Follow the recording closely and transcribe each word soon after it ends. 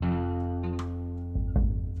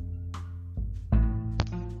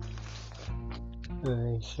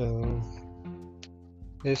Alright, so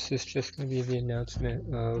this is just going to be the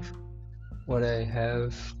announcement of what I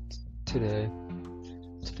have today.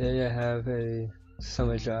 Today I have a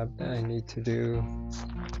summer job that I need to do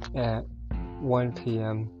at 1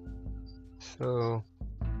 p.m. So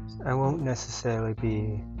I won't necessarily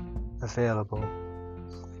be available,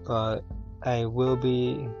 but I will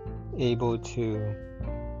be able to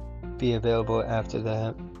be available after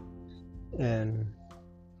that, and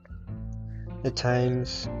the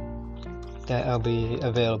times that I'll be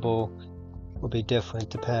available will be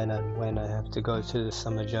different depending on when I have to go to the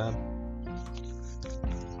summer job.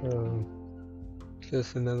 So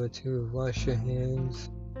just remember to wash your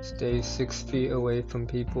hands, stay 6 feet away from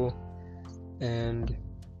people, and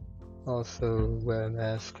also wear a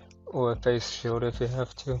mask or a face shield if you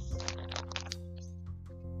have to.